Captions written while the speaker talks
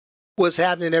What's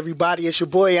happening, everybody? It's your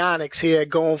boy Onyx here at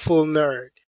Going Full Nerd.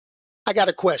 I got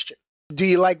a question. Do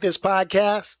you like this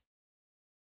podcast?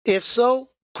 If so,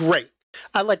 great.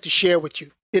 I'd like to share with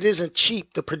you. It isn't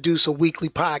cheap to produce a weekly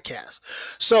podcast,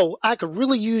 so I could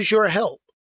really use your help.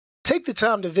 Take the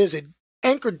time to visit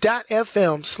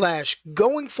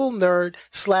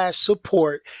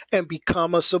anchor.fm/goingfullnerd/support and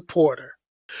become a supporter.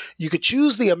 You could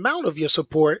choose the amount of your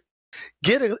support,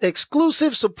 get an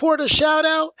exclusive supporter shout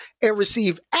out, and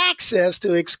receive access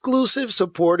to exclusive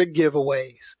supporter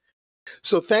giveaways.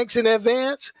 So thanks in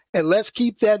advance, and let's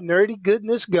keep that nerdy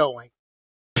goodness going.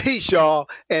 Peace, y'all,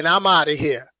 and I'm out of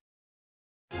here.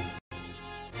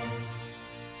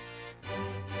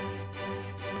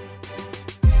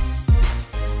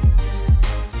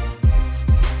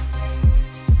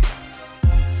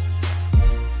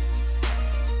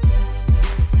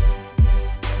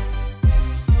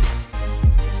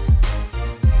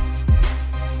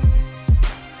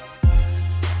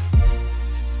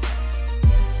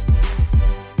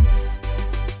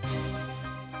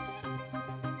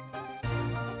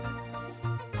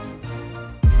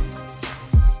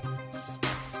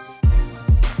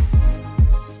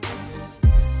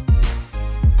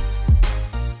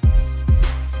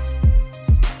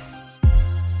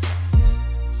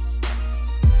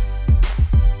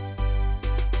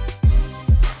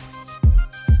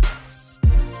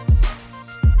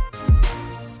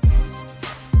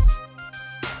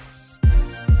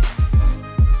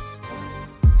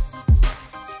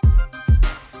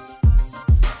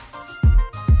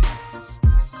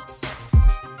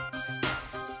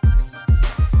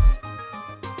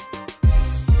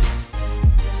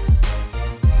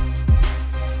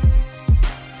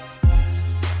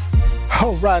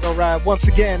 All right. Once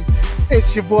again,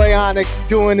 it's your boy Onyx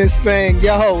doing this thing.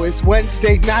 Yo, it's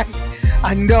Wednesday night.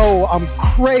 I know I'm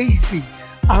crazy.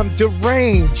 I'm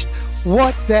deranged.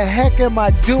 What the heck am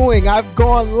I doing? I've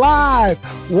gone live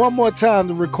one more time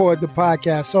to record the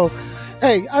podcast. So,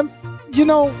 hey,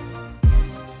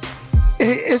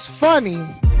 it's funny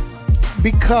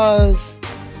because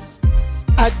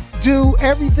I do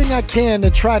everything I can to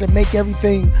try to make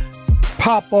everything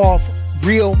pop off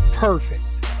real perfect.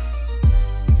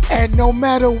 And no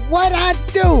matter what I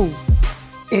do,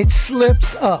 it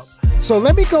slips up. So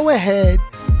let me go ahead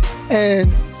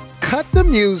and cut the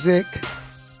music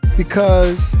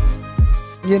because,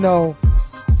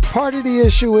 part of the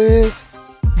issue is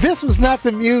this was not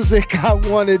the music I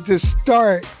wanted to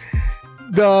start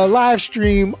the live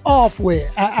stream off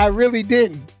with. I really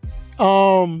didn't.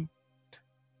 I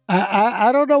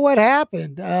don't know what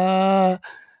happened. I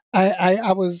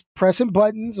was pressing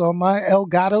buttons on my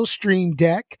Elgato Stream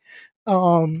Deck.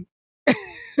 And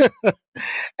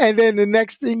then the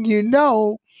next thing you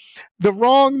know, the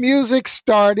wrong music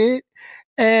started.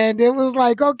 And it was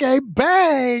like, okay,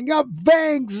 bang,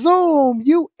 zoom,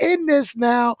 you in this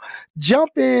now.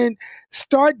 Jump in,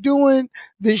 start doing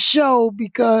the show,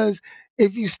 because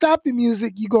if you stop the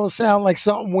music, you're going to sound like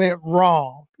something went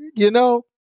wrong,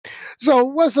 So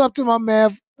what's up to my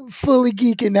man, Fully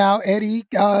Geeking Out, Eddie?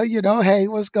 Hey,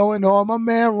 what's going on? My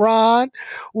man Ron,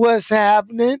 what's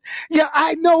happening? Yeah,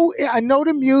 I know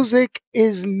the music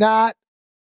is not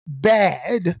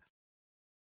bad,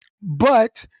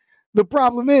 but the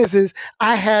problem is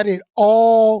I had it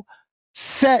all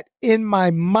set in my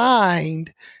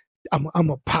mind. I'm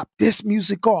gonna pop this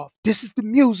music off. This is the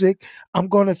music I'm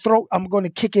gonna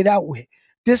kick it out with.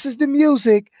 This is the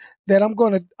music that I'm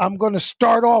gonna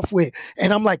start off with.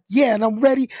 And I'm like, yeah, and I'm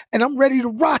ready to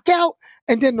rock out.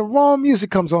 And then the wrong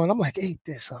music comes on. I'm like, ain't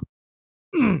this up?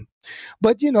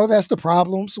 But that's the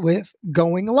problems with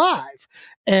going live.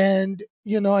 And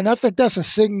and I think that's a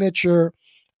signature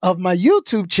of my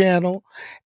YouTube channel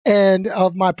and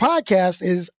of my podcast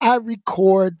is I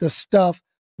record the stuff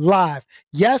live.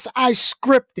 Yes, I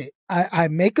script it. I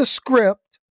make a script.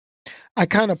 I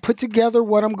kind of put together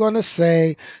what I'm going to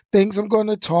say, things I'm going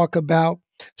to talk about,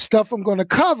 stuff I'm going to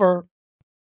cover,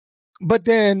 but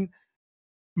then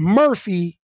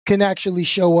Murphy can actually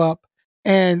show up,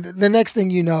 and the next thing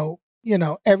you know,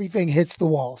 everything hits the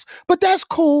walls. But that's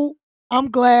cool. I'm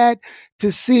glad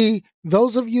to see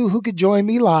those of you who could join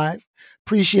me live.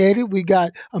 Appreciate it. We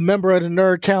got a member of the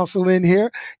Nerd Council in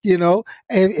here, and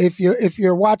if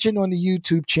you're watching on the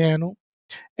YouTube channel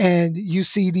and you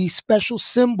see these special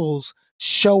symbols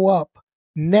show up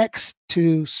next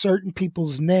to certain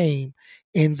people's name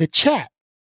in the chat.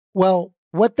 Well,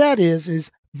 what that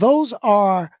is those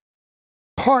are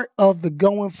part of the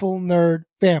Going Full Nerd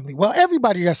family. Well,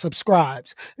 everybody that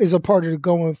subscribes is a part of the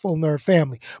Going Full Nerd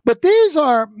family. But these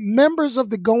are members of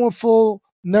the Going Full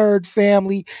Nerd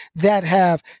family that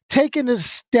have taken a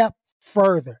step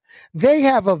further. They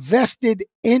have a vested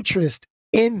interest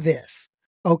in this.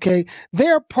 Okay.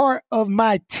 They're part of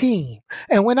my team.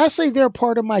 And when I say they're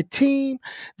part of my team,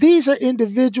 these are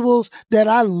individuals that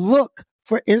I look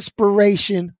for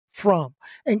inspiration from.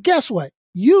 And guess what?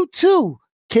 You too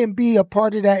can be a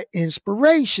part of that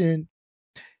inspiration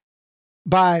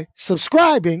by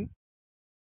subscribing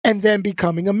and then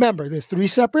becoming a member. There's 3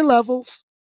 separate levels.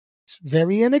 It's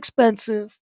very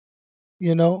inexpensive.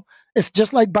 You know, it's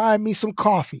just like buying me some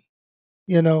coffee.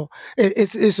 You know,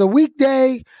 it's a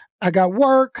weekday. I got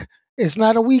work. It's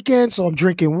not a weekend, so I'm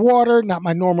drinking water, not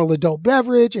my normal adult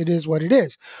beverage. It is what it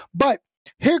is. But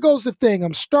here goes the thing.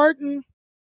 I'm starting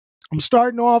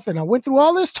off, and I went through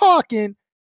all this talking,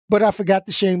 but I forgot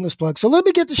the shameless plug. So let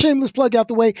me get the shameless plug out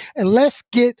the way, and let's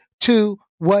get to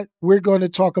what we're going to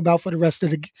talk about for the rest of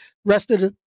the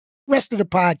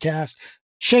podcast.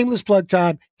 Shameless plug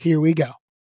time. Here we go.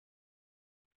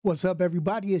 What's up,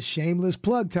 everybody? It's shameless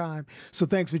plug time. So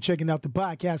thanks for checking out the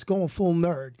podcast, Going Full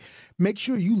Nerd. Make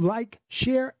sure you like,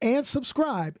 share, and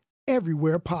subscribe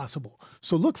everywhere possible.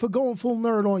 So look for Going Full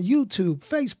Nerd on YouTube,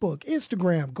 Facebook,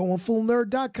 Instagram,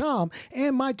 goingfullnerd.com,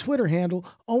 and my Twitter handle,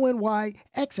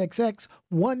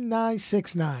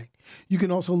 ONYXXX1969. You can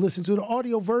also listen to the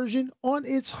audio version on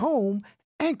its home,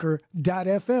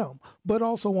 Anchor.fm, but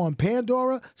also on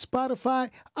Pandora,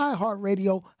 Spotify,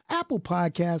 iHeartRadio, Apple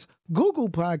Podcasts, Google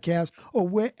Podcasts, or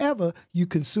wherever you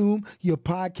consume your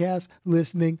podcast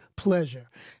listening pleasure.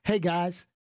 Hey guys,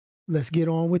 let's get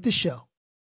on with the show.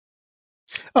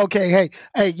 Okay,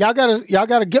 hey, y'all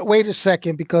gotta wait a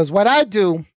second, because what I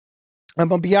do, I'm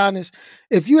gonna be honest,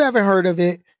 if you haven't heard of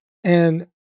it, and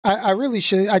I really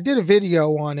should, I did a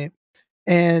video on it,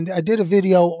 and I did a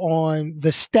video on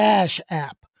the Stash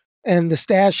app. And the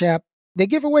Stash app, they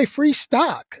give away free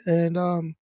stock. And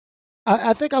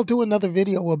I think I'll do another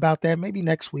video about that maybe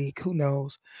next week. Who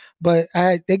knows? But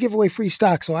they give away free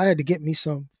stock, so I had to get me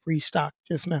some free stock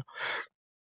just now.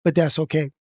 But that's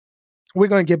okay. We're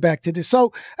going to get back to this.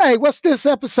 So, hey, what's this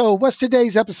episode? What's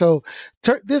today's episode?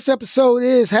 This episode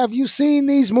is, have you seen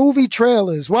these movie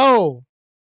trailers? Whoa.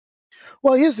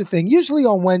 Well, here's the thing. Usually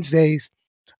on Wednesdays,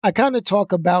 I kind of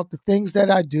talk about the things that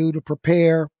I do to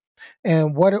prepare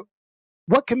and what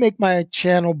can make my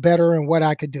channel better and what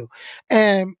I could do.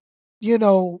 And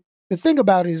the thing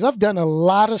about it is, I've done a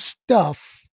lot of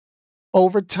stuff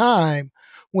over time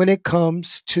when it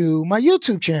comes to my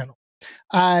YouTube channel.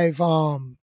 I've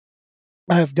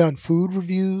done food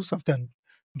reviews, I've done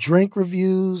drink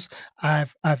reviews,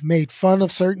 I've made fun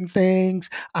of certain things,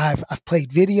 I've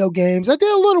played video games. I did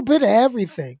a little bit of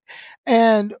everything.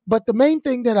 But the main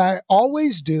thing that I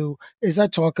always do is I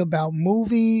talk about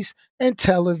movies and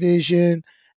television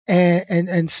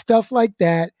and stuff like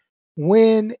that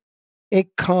when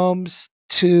it comes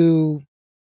to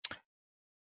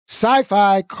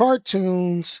sci-fi,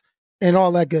 cartoons, and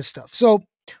all that good stuff. So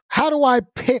how do I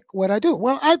pick what I do?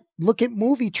 Well, I look at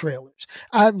movie trailers.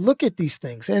 I look at these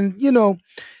things, and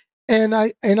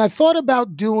I thought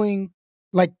about doing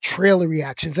like trailer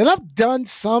reactions, and I've done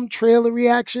some trailer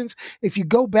reactions. If you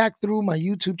go back through my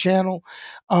YouTube channel,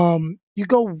 you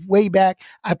go way back.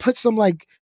 I put some like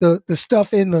the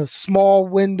stuff in the small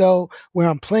window where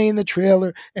I'm playing the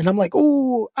trailer, and I'm like,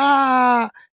 ooh,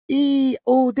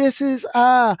 this is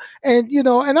and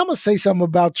I'm gonna say something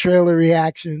about trailer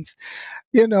reactions.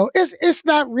 It's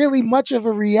not really much of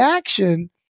a reaction,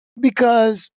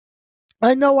 because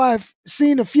I know I've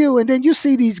seen a few, and then you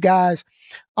see these guys.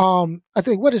 I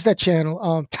think, what is that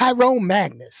channel? Tyrone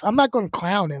Magnus. I'm not going to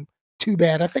clown him too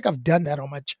bad. I think I've done that on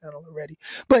my channel already.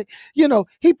 But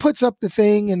he puts up the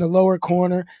thing in the lower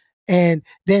corner, and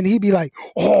then he'd be like,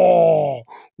 "Oh,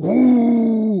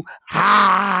 ooh,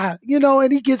 ah,"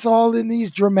 and he gets all in these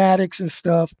dramatics and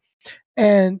stuff.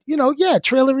 And yeah,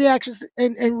 trailer reactions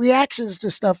and reactions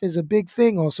to stuff is a big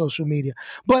thing on social media.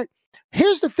 But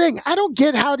here's the thing: I don't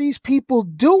get how these people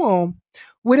do them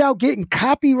without getting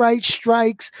copyright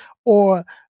strikes or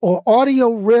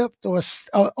audio ripped or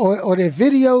their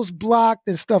videos blocked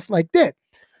and stuff like that.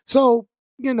 So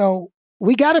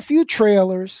we got a few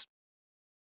trailers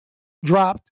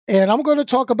dropped, and I'm going to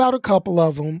talk about a couple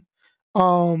of them.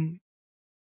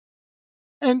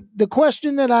 And the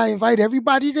question that I invite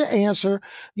everybody to answer,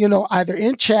 either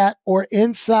in chat or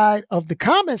inside of the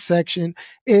comment section,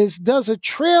 is, does a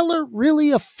trailer really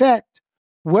affect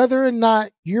whether or not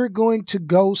you're going to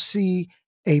go see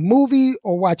a movie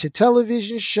or watch a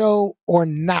television show or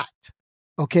not?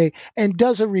 Okay. And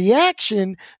does a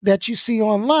reaction that you see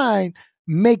online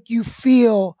make you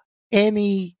feel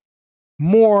any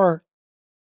more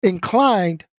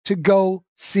inclined to go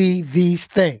see these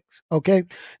things? Okay.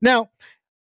 Now,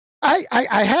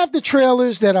 I have the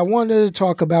trailers that I wanted to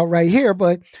talk about right here,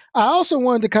 but I also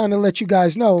wanted to kind of let you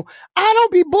guys know I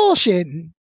don't be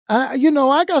bullshitting.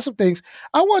 I got some things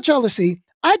I want y'all to see.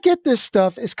 I get this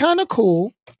stuff. It's kind of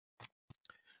cool.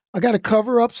 I got to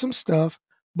cover up some stuff,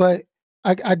 but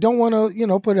I don't want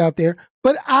to, put it out there.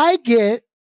 But I get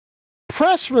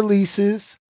press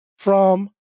releases from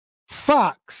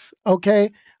Fox.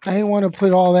 Okay. I ain't want to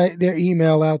put all that their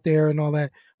email out there and all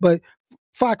that, but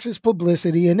Fox's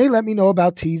publicity, and they let me know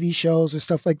about TV shows and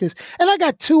stuff like this. And I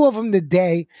got two of them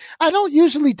today. I don't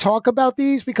usually talk about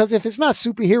these because if it's not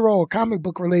superhero or comic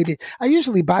book related, I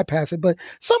usually bypass it. But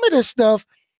some of this stuff,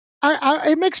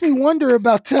 it makes me wonder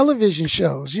about television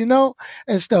shows, and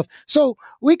stuff. So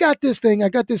we got this thing. I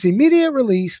got this immediate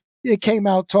release. It came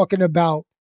out talking about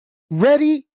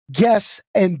Ready, Guess,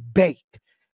 and Bake.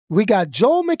 We got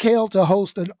Joel McHale to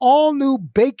host an all new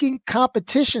baking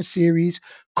competition series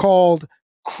called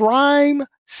Crime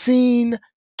Scene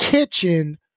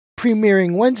Kitchen,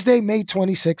 premiering Wednesday, May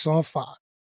 26th on Fox.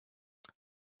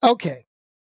 Okay,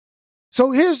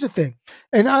 so here's the thing,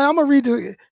 and I'm gonna read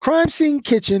the Crime Scene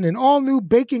Kitchen, an all new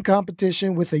baking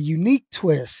competition with a unique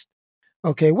twist.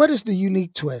 Okay, what is the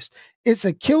unique twist? It's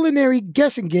a culinary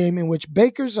guessing game in which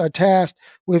bakers are tasked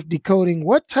with decoding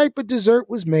what type of dessert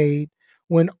was made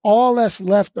when all that's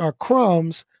left are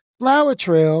crumbs, flour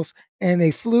trails, and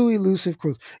a flu elusive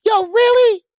cruise. Yo,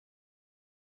 really?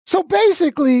 So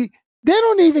basically, they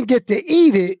don't even get to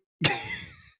eat it.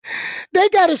 They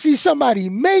got to see somebody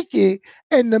make it,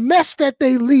 and the mess that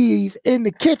they leave in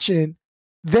the kitchen,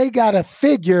 they got to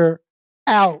figure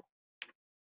out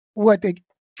what they.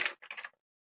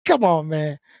 Come on,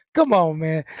 man. Come on,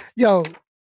 man. Yo,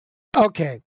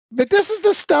 okay. But this is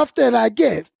the stuff that I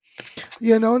get,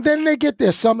 and then they get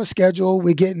their summer schedule.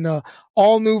 We're getting a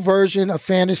all new version of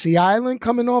Fantasy Island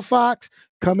coming on Fox,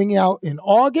 coming out in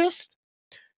August.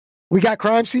 We got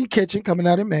Crime Scene Kitchen coming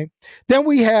out in May. Then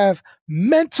we have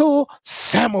Mental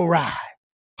Samurai,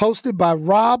 hosted by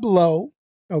Rob Lowe.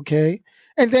 Okay.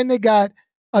 And then they got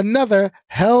another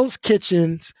Hell's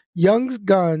Kitchens, Young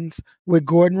Guns with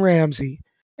Gordon Ramsay.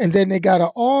 And then they got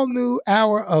an all new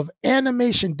hour of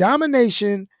animation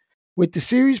domination with the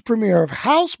series premiere of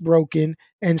Housebroken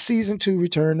and season 2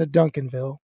 return of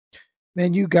Duncanville.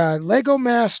 Then you got Lego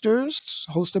Masters,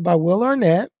 hosted by Will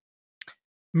Arnett.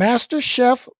 Master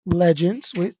Chef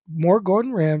Legends with more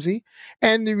Gordon Ramsay,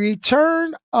 and the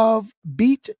return of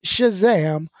Beat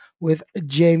Shazam with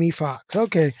Jamie Foxx.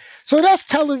 Okay, so that's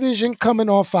television coming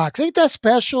on Fox. Ain't that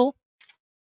special?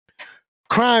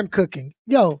 Crime cooking.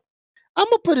 Yo, I'm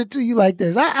gonna put it to you like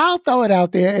this. I'll throw it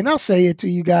out there and I'll say it to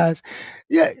you guys.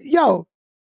 Yeah, yo,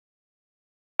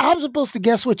 I'm supposed to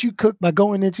guess what you cook by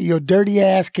going into your dirty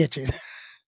ass kitchen.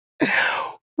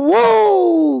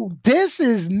 Whoa, this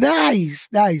is nice,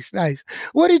 nice, nice.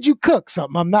 What did you cook?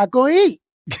 Something I'm not going to eat.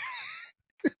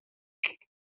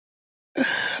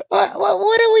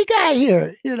 What do we got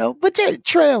here? But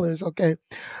trailers, okay.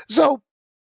 So,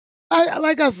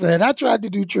 like I said, I tried to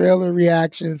do trailer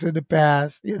reactions in the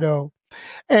past,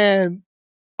 and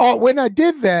when I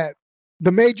did that,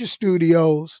 the major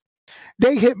studios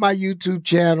they hit my YouTube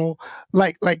channel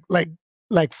like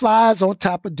flies on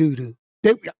top of doo doo.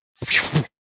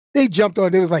 They jumped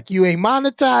on. It was like, you ain't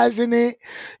monetizing it.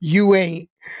 You ain't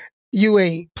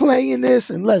playing this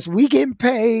unless we getting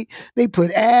paid. They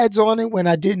put ads on it when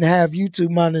I didn't have YouTube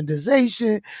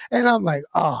monetization. And I'm like,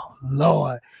 oh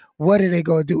Lord, what are they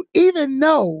gonna do? Even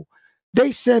though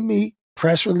they send me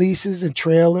press releases and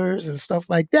trailers and stuff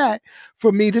like that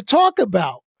for me to talk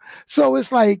about. So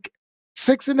it's like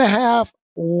 6.5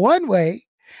 one way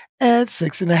and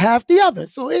 6.5 the other.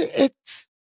 So it's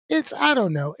I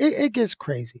don't know. It gets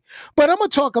crazy. But I'm gonna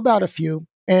talk about a few.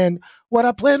 And what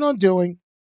I plan on doing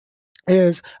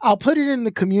is I'll put it in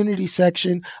the community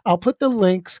section. I'll put the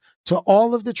links to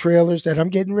all of the trailers that I'm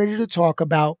getting ready to talk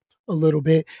about a little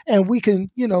bit. And we can,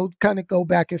 kind of go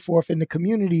back and forth in the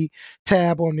community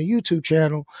tab on the YouTube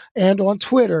channel and on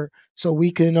Twitter so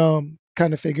we can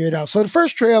kind of figure it out. So the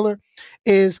first trailer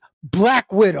is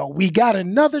Black Widow. We got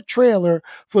another trailer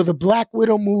for the Black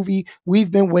Widow movie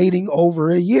we've been waiting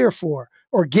over a year for,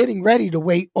 or getting ready to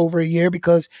wait over a year,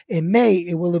 because in May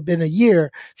it will have been a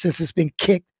year since it's been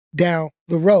kicked down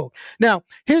the road. Now,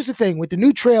 here's the thing with the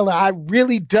new trailer, I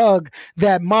really dug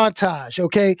that montage,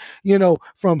 okay?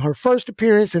 From her first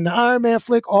appearance in the Iron Man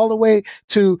flick all the way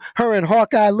to her and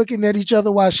Hawkeye looking at each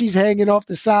other while she's hanging off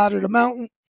the side of the mountain,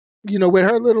 with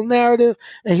her little narrative.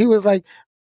 And he was like,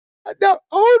 no,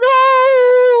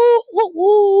 oh no!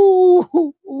 Ooh,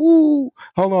 ooh, ooh.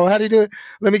 Hold on, how do you do it?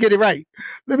 Let me get it right.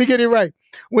 Let me get it right.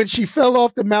 When she fell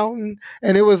off the mountain,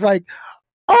 and it was like,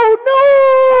 oh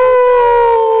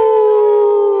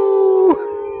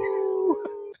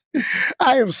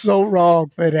I am so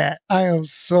wrong for that. I am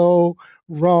so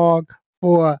wrong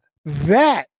for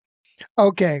that.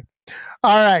 Okay.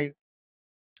 All right.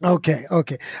 Okay.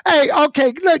 Okay. Hey,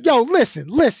 okay. Look, yo,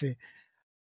 listen.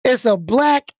 It's a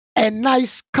black and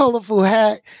nice, colorful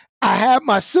hat. I have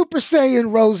my Super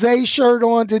Saiyan Rose shirt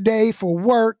on today for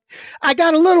work. I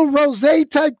got a little rose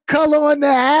type color on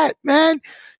the hat, man.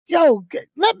 Yo,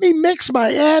 let me mix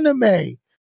my anime.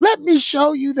 Let me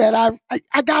show you that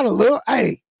I got a little.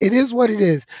 Hey, it is what it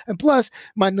is. And plus,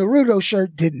 my Naruto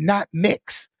shirt did not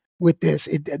mix with this.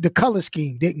 The color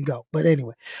scheme didn't go. But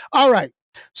anyway, all right.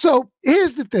 So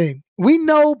here's the thing. We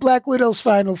know Black Widow's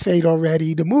final fate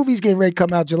already. The movie's getting ready to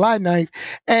come out July 9th.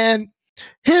 And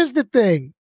here's the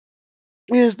thing.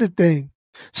 Here's the thing.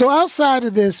 So outside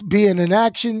of this being an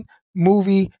action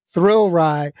movie thrill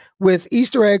ride with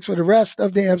Easter eggs for the rest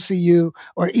of the MCU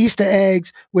or Easter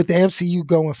eggs with the MCU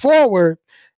going forward,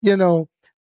 you know,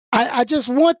 I just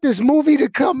want this movie to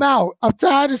come out. I'm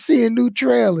tired of seeing new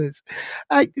trailers.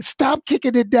 Stop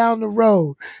kicking it down the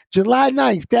road. July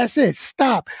 9th, that's it.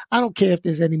 Stop. I don't care if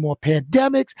there's any more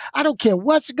pandemics. I don't care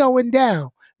what's going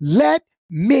down. Let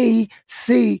me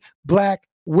see Black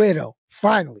Widow.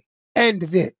 Finally. End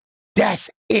of it. That's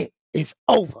it. It's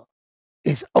over.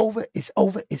 It's over. It's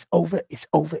over. It's over. It's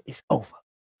over. It's over.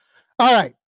 All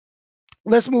right.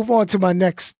 Let's move on to my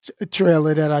next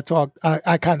trailer that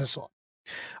I kind of saw.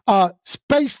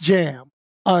 Space Jam,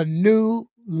 A New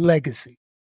Legacy.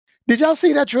 Did y'all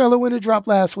see that trailer when it dropped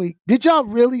last week? Did y'all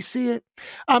really see it?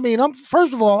 I mean,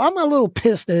 first of all, I'm a little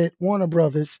pissed at Warner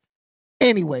Brothers.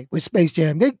 Anyway, with Space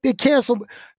Jam, they canceled.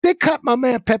 They cut my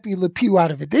man Pepe Le Pew out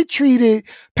of it. They treated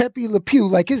Pepe Le Pew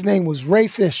like his name was Ray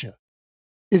Fisher.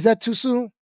 Is that too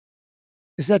soon?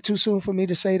 Is that too soon for me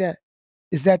to say that?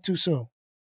 Is that too soon?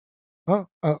 Huh?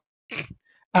 I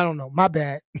don't know. My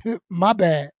bad. My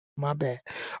bad. My bad.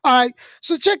 All right.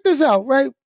 So check this out, right?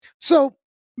 So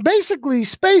basically,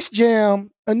 Space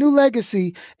Jam, A New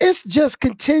Legacy, it's just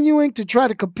continuing to try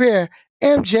to compare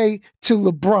MJ to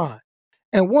LeBron.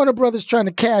 And Warner Brothers trying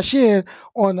to cash in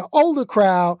on the older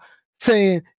crowd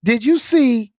saying, did you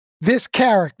see this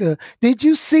character? Did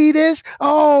you see this?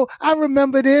 Oh, I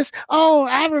remember this. Oh,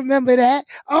 I remember that.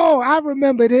 Oh, I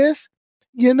remember this.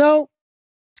 You know?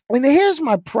 And here's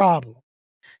my problem.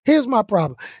 Here's my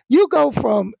problem. You go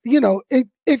from,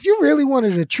 if you really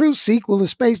wanted a true sequel to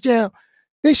Space Jam,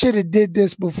 they should have did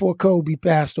this before Kobe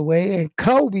passed away, and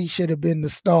Kobe should have been the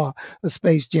star of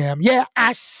Space Jam. Yeah,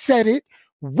 I said it.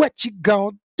 What you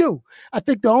gonna do? I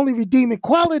think the only redeeming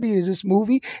quality of this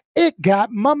movie, it got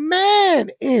my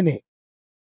man in it,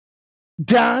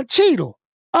 Don Cheadle.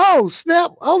 Oh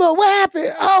snap! Hold on, what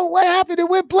happened? Oh, what happened? It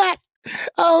went black.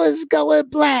 Oh, it's going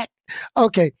black.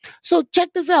 Okay, so check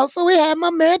this out. So we had my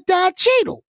man Don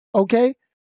Cheadle. Okay,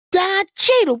 Don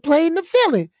Cheadle playing the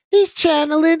villain. He's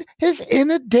channeling his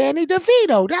inner Danny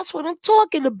DeVito. That's what I'm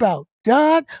talking about.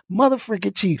 Don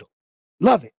motherfucking Cheadle.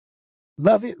 Love it.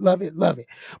 Love it, love it, love it.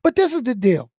 But this is the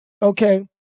deal, okay?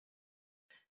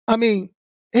 I mean,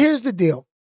 here's the deal.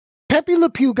 Pepe Le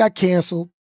Pew got canceled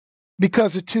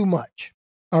because of too much.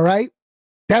 All right?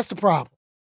 That's the problem.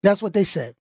 That's what they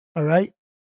said. All right?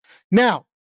 Now,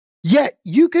 yet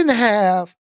you can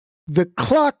have the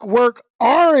Clockwork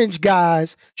Orange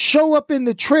guys show up in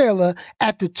the trailer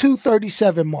at the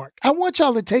 2:37 mark. I want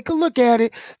y'all to take a look at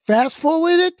it. Fast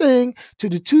forward the thing to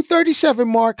the 2:37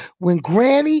 mark when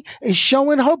Granny is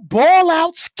showing her ball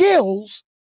out skills.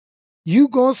 You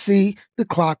gonna see the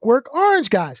Clockwork Orange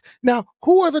guys. Now,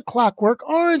 who are the Clockwork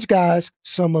Orange guys?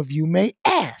 Some of you may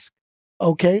ask.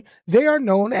 Okay, they are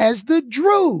known as the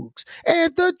Droogs.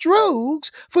 And the Droogs,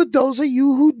 for those of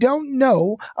you who don't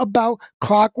know about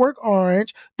Clockwork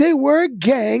Orange, they were a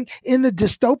gang in the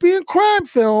dystopian crime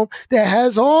film that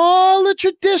has all the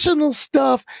traditional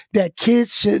stuff that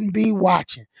kids shouldn't be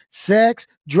watching: sex,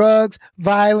 drugs,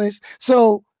 violence.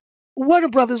 So, Warner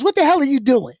Brothers, what the hell are you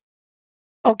doing?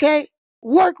 Okay,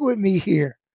 work with me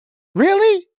here.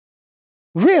 Really?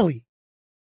 Really?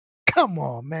 Come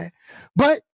on, man.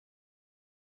 But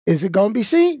is it going to be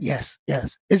seen? Yes,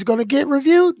 yes. Is it going to get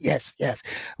reviewed? Yes, yes.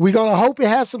 We're going to hope it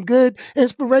has some good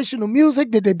inspirational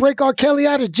music. Did they break R. Kelly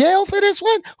out of jail for this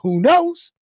one? Who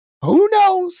knows? Who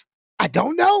knows? I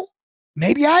don't know.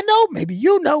 Maybe I know. Maybe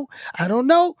you know. I don't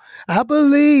know. I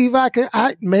believe I could.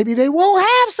 Maybe they won't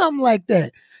have something like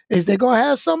that. Is they going to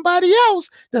have somebody else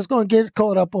that's going to get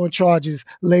caught up on charges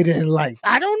later in life?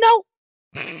 I don't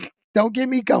know. Don't get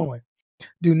me going.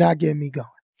 Do not get me going.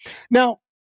 Now,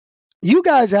 you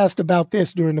guys asked about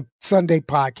this during the Sunday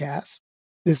podcast,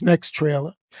 this next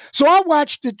trailer. So I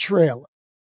watched the trailer,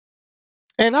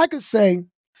 and I could say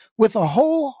with a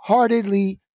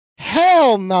wholeheartedly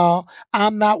hell no,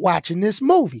 I'm not watching this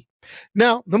movie.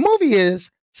 Now, the movie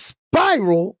is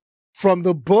Spiral from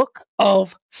the book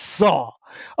of Saw.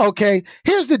 Okay,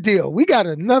 here's the deal. We got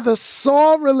another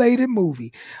Saw related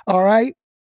movie, all right,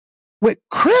 with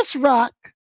Chris Rock.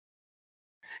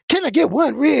 Can I get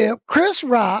one rib? Chris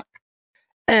Rock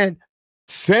and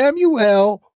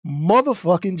Samuel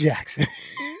motherfucking Jackson.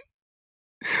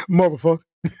 Motherfucker.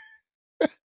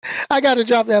 I got to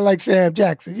drop that like Sam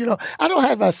Jackson. You know, I don't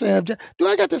have my Sam Jackson. Do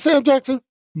I got the Sam Jackson?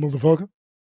 Motherfucker.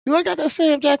 Do I got that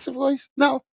Sam Jackson voice?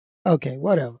 No. Okay,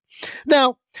 whatever.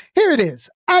 Now, here it is.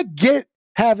 I get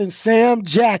having Sam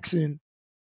Jackson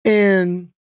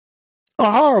in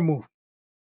a horror movie.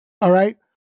 All right.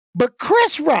 But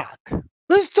Chris Rock,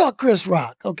 let's talk Chris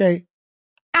Rock. Okay.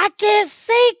 I can't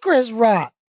see Chris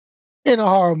Rock in a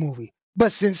horror movie.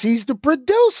 But since he's the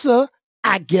producer,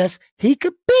 I guess he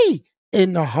could be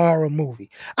in the horror movie.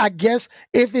 I guess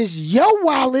if it's your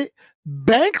wallet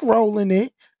bankrolling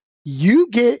it, you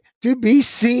get to be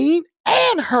seen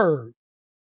and heard.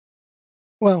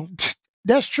 Well,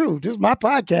 that's true. This is my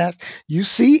podcast. You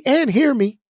see and hear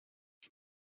me.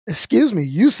 Excuse me.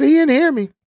 You see and hear me.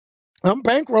 I'm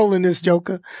bankrolling this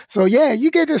Joker. So, yeah, you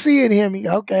get to see and hear me.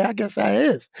 Okay, I guess that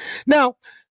is. Now,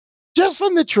 just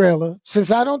from the trailer,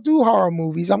 since I don't do horror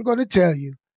movies, I'm going to tell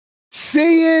you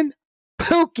seeing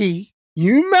Pookie,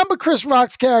 you remember Chris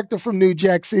Rock's character from New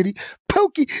Jack City?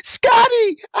 Pookie,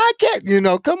 Scotty, I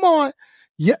can't, come on.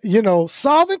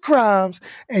 Solving crimes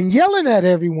and yelling at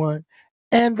everyone.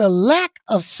 And the lack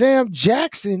of Sam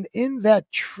Jackson in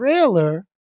that trailer,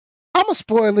 I'm going to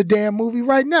spoil the damn movie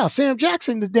right now. Sam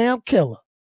Jackson, the damn killer.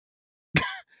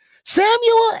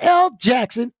 Samuel L.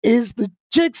 Jackson is the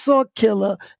jigsaw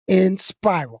killer in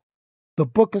Spiral, the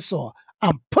Book of Saw.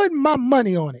 I'm putting my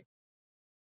money on it,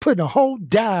 putting a whole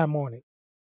dime on it.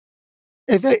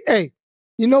 Hey,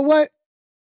 you know what?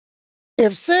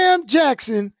 If Sam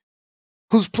Jackson,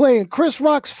 who's playing Chris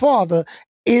Rock's father,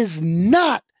 is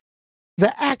not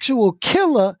the actual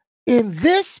killer in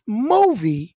this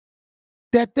movie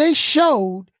that they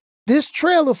showed this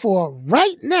trailer for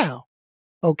right now,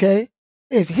 okay?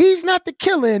 If he's not the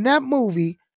killer in that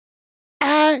movie,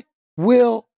 I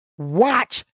will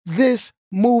watch this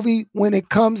movie when it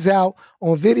comes out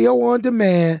on video on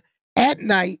demand at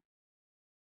night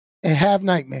and have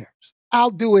nightmares. I'll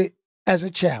do it as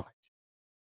a challenge.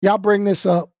 Y'all bring this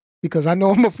up because I know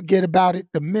I'm going to forget about it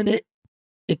the minute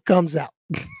it comes out.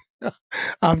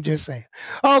 I'm just saying.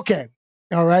 Okay.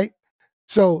 All right.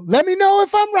 So let me know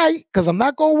if I'm right because I'm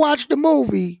not going to watch the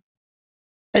movie.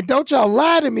 And don't y'all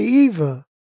lie to me either.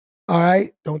 All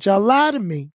right. Don't y'all lie to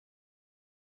me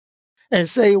and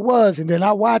say it was. And then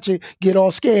I watch it, get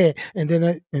all scared. And then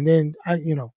I,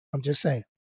 I'm just saying.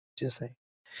 Just saying.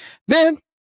 Then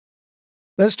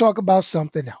let's talk about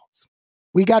something else.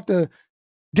 We got the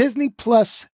Disney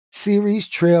Plus series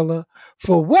trailer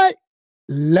for what?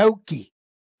 Loki.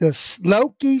 The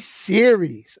Loki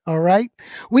series. All right.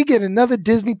 We get another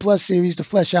Disney Plus series to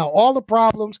flesh out all the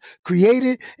problems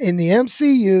created in the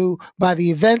MCU by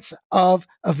the events of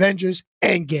Avengers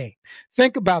Endgame.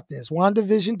 Think about this.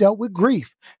 WandaVision dealt with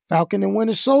grief. Falcon and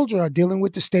Winter Soldier are dealing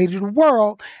with the state of the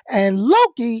world. And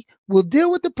Loki will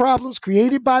deal with the problems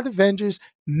created by the Avengers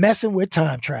messing with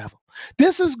time travel.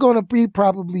 This is going to be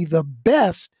probably the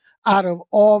best out of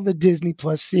all the Disney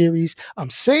Plus series. I'm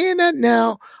saying that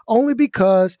now only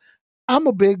because I'm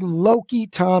a big Loki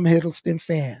Tom Hiddleston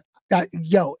fan. It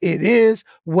is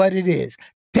what it is.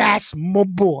 That's my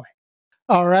boy.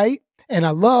 All right. And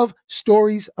I love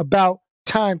stories about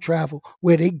time travel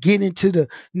where they get into the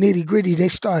nitty gritty. They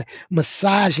start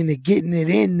massaging it, getting it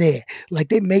in there. Like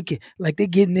they make it, like they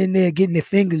getting in there, getting their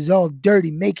fingers all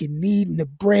dirty, making, kneading the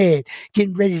bread,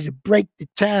 getting ready to break the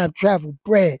time travel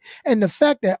bread. And the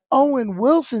fact that Owen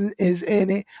Wilson is in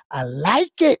it, I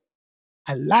like it.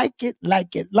 I like it,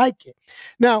 like it, like it.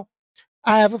 Now,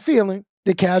 I have a feeling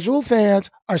the casual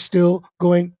fans are still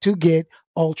going to get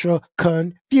ultra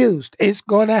confused. It's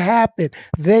going to happen.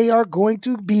 They are going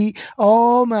to be,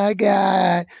 oh my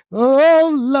God,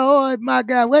 oh Lord, my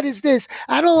God, what is this?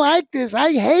 I don't like this.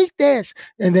 I hate this.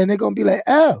 And then they're going to be like,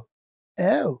 oh,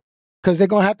 because they're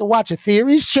going to have to watch a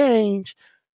theories change.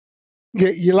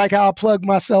 You like how I plug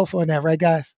myself on that, right,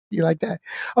 guys? You like that?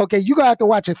 Okay, you got to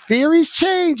watch a Theories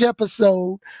Change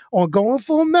episode on Going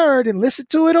Full Nerd and listen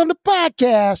to it on the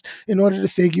podcast in order to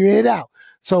figure it out.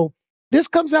 So this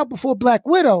comes out before Black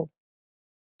Widow.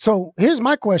 So here's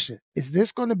my question. Is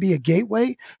this going to be a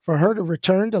gateway for her to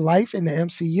return to life in the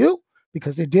MCU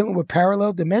because they're dealing with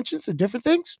parallel dimensions and different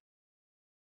things?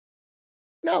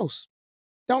 Knows.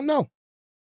 Don't know.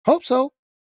 Hope so.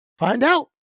 Find out.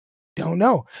 Don't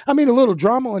know. I mean, a little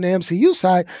drama on the MCU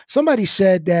side. Somebody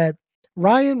said that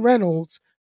Ryan Reynolds,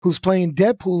 who's playing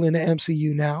Deadpool in the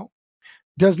MCU now,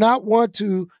 does not want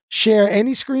to share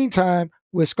any screen time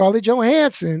with Scarlett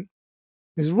Johansson,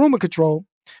 this is rumor control,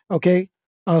 okay,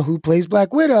 who plays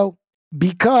Black Widow,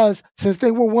 because since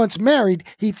they were once married,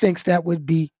 he thinks that would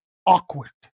be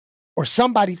awkward, or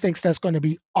somebody thinks that's going to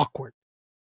be awkward.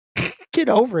 Get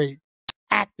over it.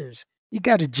 Actors, you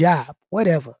got a job,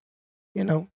 whatever. You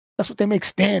know, that's what they make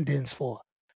stand ins for.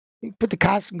 You put the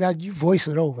costume guy, you voice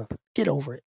it over. Get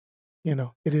over it. You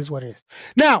know, it is what it is.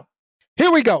 Now,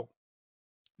 here we go.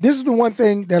 This is the one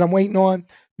thing that I'm waiting on.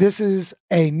 This is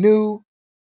a new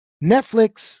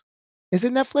Netflix. Is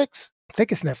it Netflix? I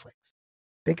think it's Netflix.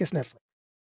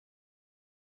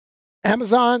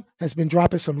 Amazon has been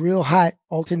dropping some real hot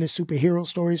alternate superhero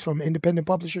stories from independent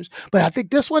publishers, but I think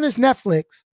this one is Netflix.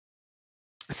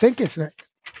 I think it's Netflix.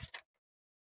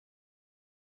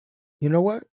 You know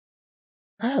what?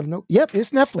 I have no. Yep, it's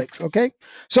Netflix. Okay,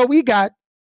 so we got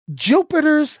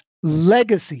Jupiter's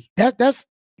Legacy.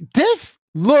 This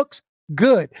looks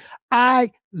good.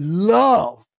 I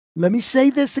love. Let me say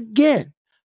this again.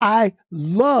 I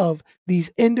love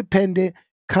these independent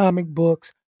comic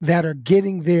books that are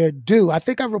getting their due. I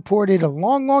think I reported a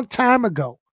long, long time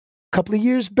ago, a couple of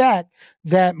years back,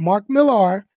 that Mark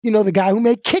Millar, you know, the guy who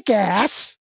made Kick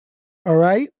Ass, all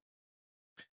right,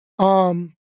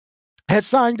 had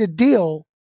signed a deal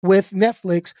with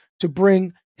Netflix to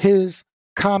bring his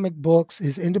comic books,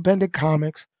 his independent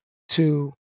comics,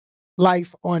 to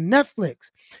life on Netflix.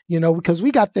 You know, because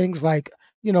we got things like,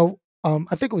 you know,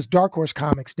 I think it was Dark Horse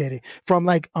Comics did it from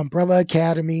like Umbrella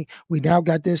Academy. We now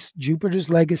got this Jupiter's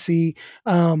Legacy.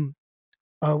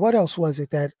 What else was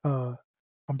it that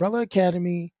Umbrella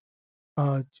Academy,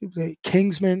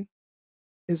 Kingsman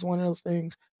is one of those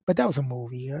things, but that was a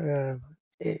movie.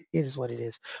 It is what it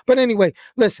is. But anyway,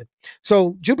 listen.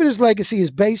 So Jupiter's Legacy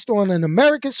is based on an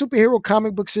American superhero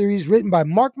comic book series written by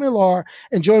Mark Millar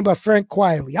and joined by Frank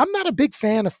Quitely. I'm not a big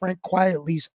fan of Frank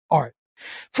Quitely's art.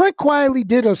 Frank Quitely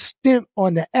did a stint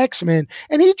on the X-Men,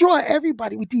 and he drew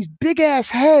everybody with these big ass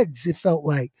heads, it felt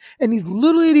like, and these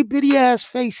little itty bitty ass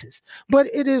faces. But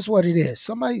it is what it is.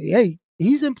 Somebody, hey,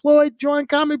 he's employed drawing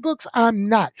comic books. I'm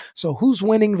not. So who's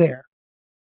winning there?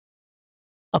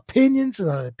 Opinions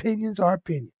are opinions are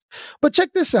opinions. But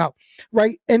check this out,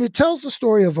 right? And it tells the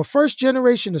story of a first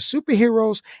generation of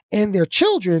superheroes and their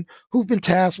children who've been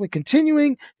tasked with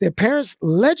continuing their parents'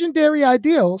 legendary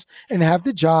ideals and have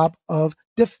the job of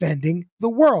defending the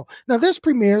world. Now, this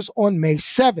premieres on May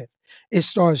 7th. It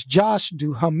stars Josh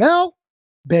Duhamel,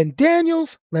 Ben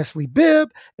Daniels, Leslie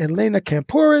Bibb, Elena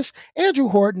Kampouris, Andrew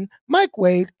Horton, Mike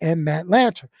Wade, and Matt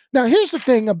Lanter. Now, here's the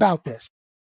thing about this.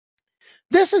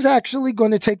 This is actually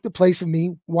going to take the place of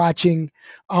me watching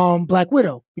Black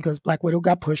Widow, because Black Widow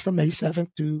got pushed from May 7th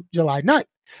to July 9th.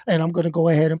 And I'm going to go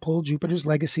ahead and pull Jupiter's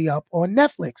Legacy up on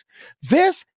Netflix.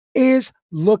 This is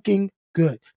looking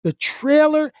good. The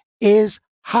trailer is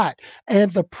hot.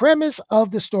 And the premise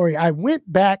of the story, I went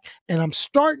back and I'm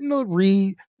starting to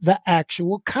read the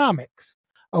actual comics.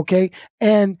 Okay.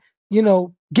 And, you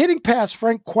know, getting past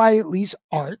Frank Quitely's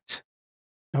art,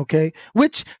 okay,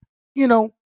 which, you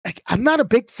know, I'm not a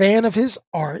big fan of his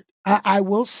art. I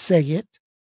will say it.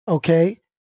 Okay.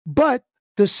 But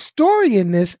the story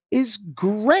in this is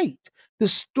great. The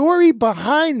story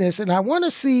behind this, and I want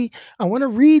to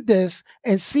read this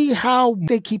and see how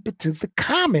they keep it to the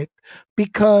comic,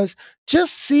 because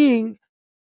just seeing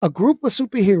a group of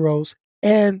superheroes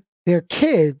and their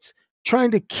kids trying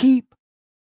to keep,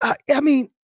 I mean,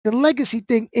 the legacy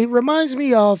thing, it reminds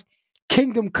me of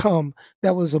Kingdom Come.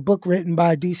 That was a book written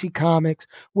by DC Comics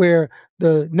where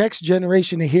the next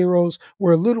generation of heroes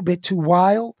were a little bit too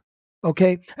wild.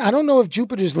 Okay. I don't know if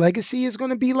Jupiter's Legacy is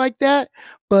going to be like that,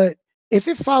 but if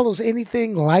it follows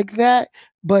anything like that,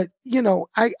 but you know,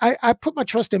 I put my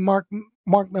trust in Mark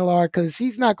Millar, because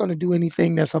he's not going to do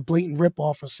anything that's a blatant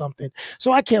ripoff or something.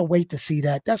 So I can't wait to see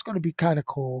that. That's going to be kind of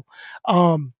cool.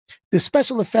 The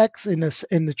special effects in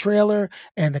the trailer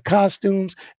and the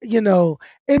costumes, you know,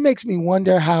 it makes me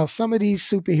wonder how some of these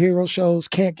superhero shows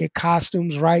can't get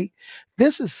costumes right.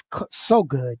 This is so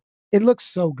good. It looks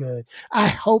so good. I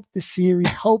hope the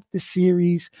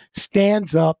series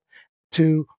stands up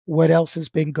to what else has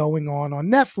been going on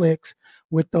Netflix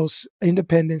with those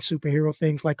independent superhero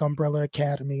things like Umbrella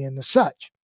Academy and the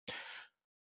such.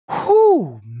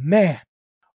 Whoo, man.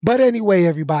 But anyway,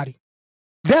 everybody,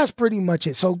 that's pretty much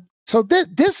it. So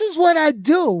this is what I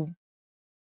do,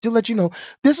 to let you know.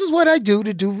 This is what I do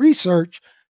to do research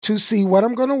to see what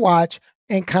I'm going to watch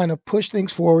and kind of push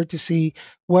things forward to see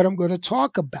what I'm going to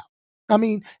talk about. I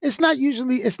mean, it's not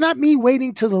me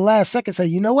waiting till the last second, say,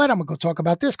 you know what, I'm gonna go talk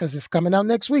about this because it's coming out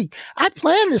next week. I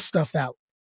plan this stuff out.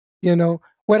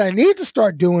 What I need to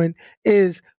start doing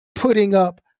is putting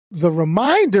up the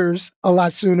reminders a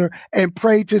lot sooner and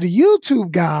pray to the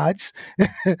YouTube gods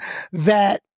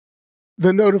that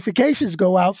the notifications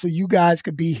go out so you guys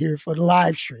could be here for the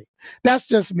live stream. That's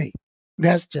just me.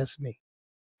 That's just me.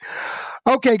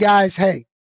 Okay, guys. Hey,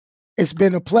 it's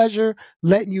been a pleasure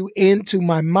letting you into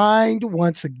my mind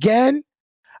once again.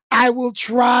 I will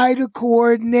try to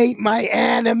coordinate my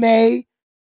anime.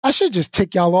 I should just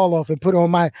tick y'all all off and put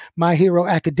on my Hero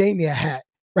Academia hat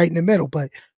right in the middle.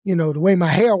 But the way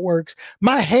my hair works,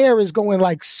 my hair is going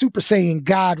like Super Saiyan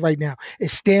God right now.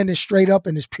 It's standing straight up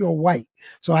and it's pure white.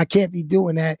 So I can't be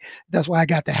doing that. That's why I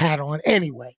got the hat on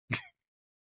anyway.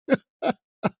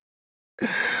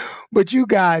 But you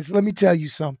guys, let me tell you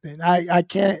something. I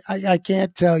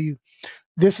can't tell you.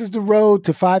 This is the road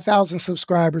to 5,000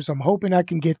 subscribers. I'm hoping I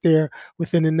can get there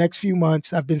within the next few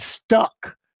months. I've been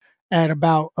stuck at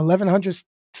about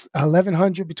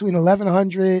 1,100, between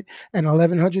 1,100 and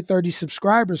 1,130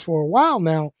 subscribers for a while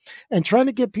now, and trying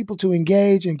to get people to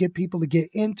engage and get people to get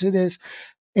into this,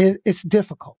 it's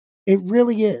difficult. It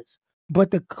really is.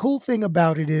 But the cool thing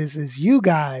about it is you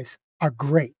guys are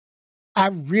great. I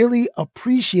really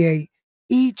appreciate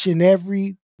each and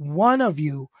every one of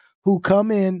you who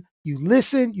come in, you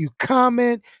listen, you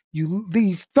comment, you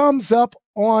leave thumbs up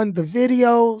on the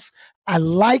videos. I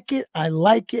like it. I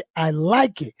like it. I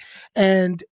like it.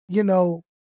 And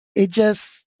it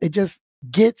just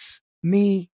gets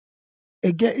me.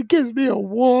 It gives me a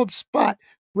warm spot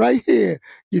right here.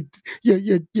 You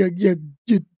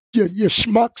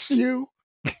schmucks you.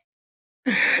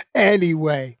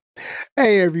 Anyway,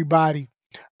 hey everybody,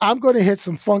 I'm going to hit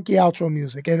some funky outro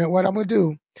music, and what I'm going to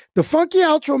do, the funky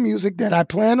outro music that I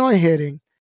plan on hitting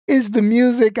is the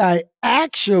music I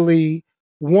actually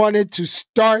wanted to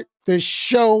start the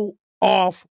show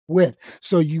off with.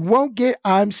 So you won't get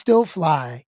I'm Still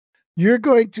Fly. You're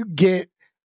going to get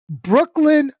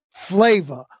Brooklyn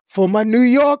Flavor. For my New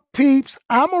York peeps,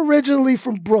 I'm originally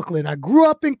from Brooklyn. I grew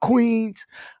up in Queens.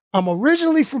 I'm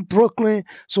originally from Brooklyn.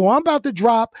 So I'm about to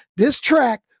drop this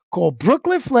track called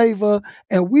Brooklyn Flavor,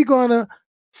 and we're going to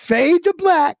fade to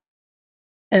black.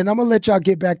 And I'm going to let y'all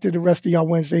get back to the rest of y'all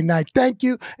Wednesday night. Thank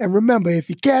you. And remember, if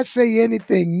you can't say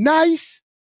anything nice,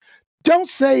 don't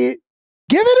say it.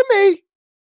 Give it to me.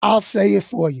 I'll say it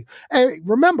for you. And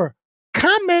remember,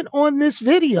 comment on this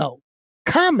video.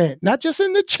 Comment, not just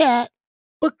in the chat,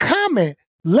 but comment.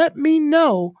 Let me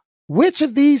know which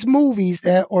of these movies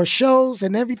or shows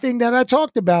and everything that I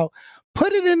talked about.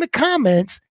 Put it in the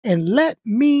comments and let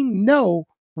me know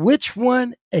which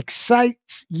one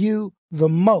excites you the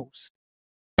most.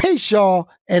 Peace, y'all,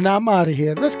 and I'm out of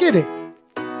here. Let's get it.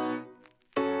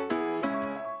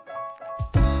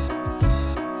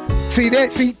 See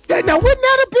that? Now, wouldn't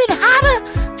that have been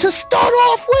hotter to start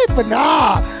off with? But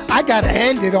nah, I got to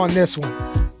end it on this one.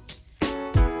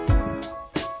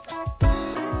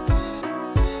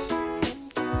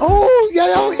 Oh,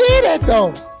 y'all don't hear that,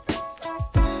 though.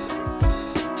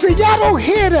 See, y'all don't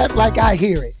hear that like I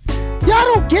hear it.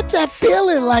 Y'all don't get that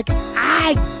feeling like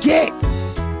I get.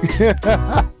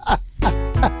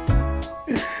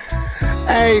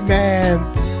 Hey, man.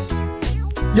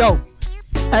 Yo,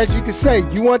 as you can say,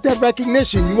 you want that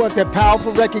recognition. You want that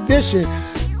powerful recognition.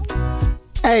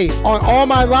 Hey, on all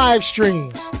my live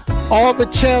streams, all the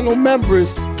channel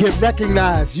members get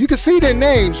recognized. You can see their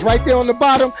names right there on the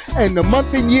bottom and the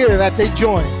month and year that they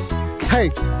joined. Hey,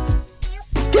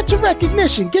 get your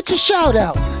recognition. Get your shout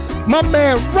out. My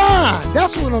man Ron,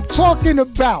 that's what I'm talking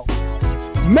about.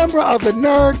 Member of the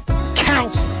Nerd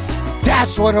Council.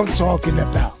 That's what I'm talking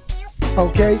about.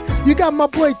 Okay? You got my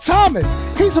boy Thomas.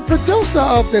 He's a producer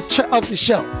of the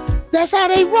show. That's how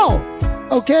they roll.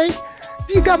 Okay?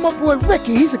 You got my boy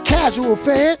Ricky. He's a casual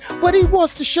fan, but he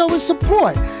wants to show his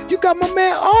support. You got my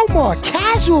man Omar,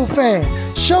 casual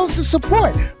fan, shows the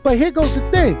support. But here goes the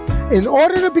thing. In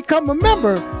order to become a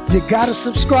member, you gotta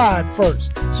subscribe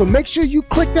first. So make sure you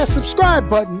click that subscribe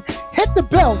button, hit the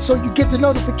bell so you get the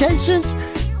notifications,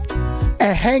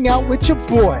 and hang out with your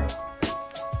boy.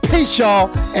 Peace, y'all,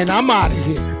 and I'm out of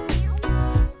here.